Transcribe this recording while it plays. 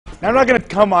Now, I'm not going to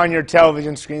come on your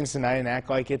television screens tonight and act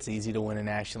like it's easy to win a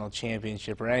national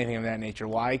championship or anything of that nature.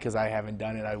 Why? Because I haven't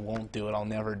done it. I won't do it. I'll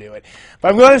never do it. But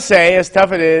I'm going to say, as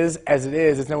tough as it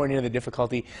is, it's nowhere near the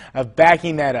difficulty of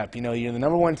backing that up. You know, you're the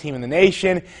 #1 team in the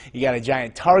nation. You got a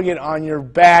giant target on your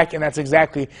back, and that's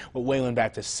exactly what Wayland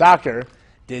Baptist Soccer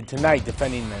did tonight,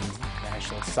 defending the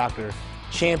national soccer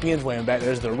champions. Wayland Baptist,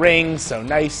 there's the ring, so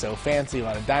nice, so fancy, a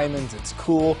lot of diamonds. It's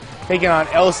cool. Taking on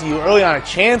LCU early on, a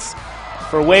chance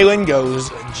for Wayland goes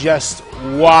just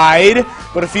wide,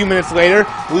 but a few minutes later,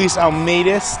 Luis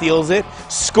Almeida steals it,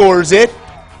 scores it.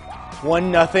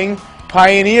 1-0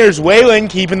 Pioneers. Wayland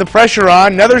keeping the pressure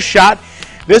on. Another shot.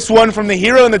 This one from the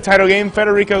hero in the title game,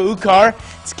 Federico Ucar.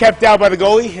 It's kept out by the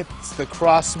goalie, hits the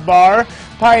crossbar.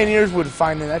 Pioneers would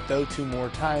find the net, though, 2 more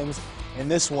times. And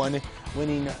this one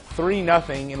winning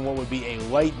 3-0 in what would be a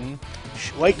lightning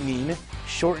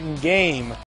shortened game.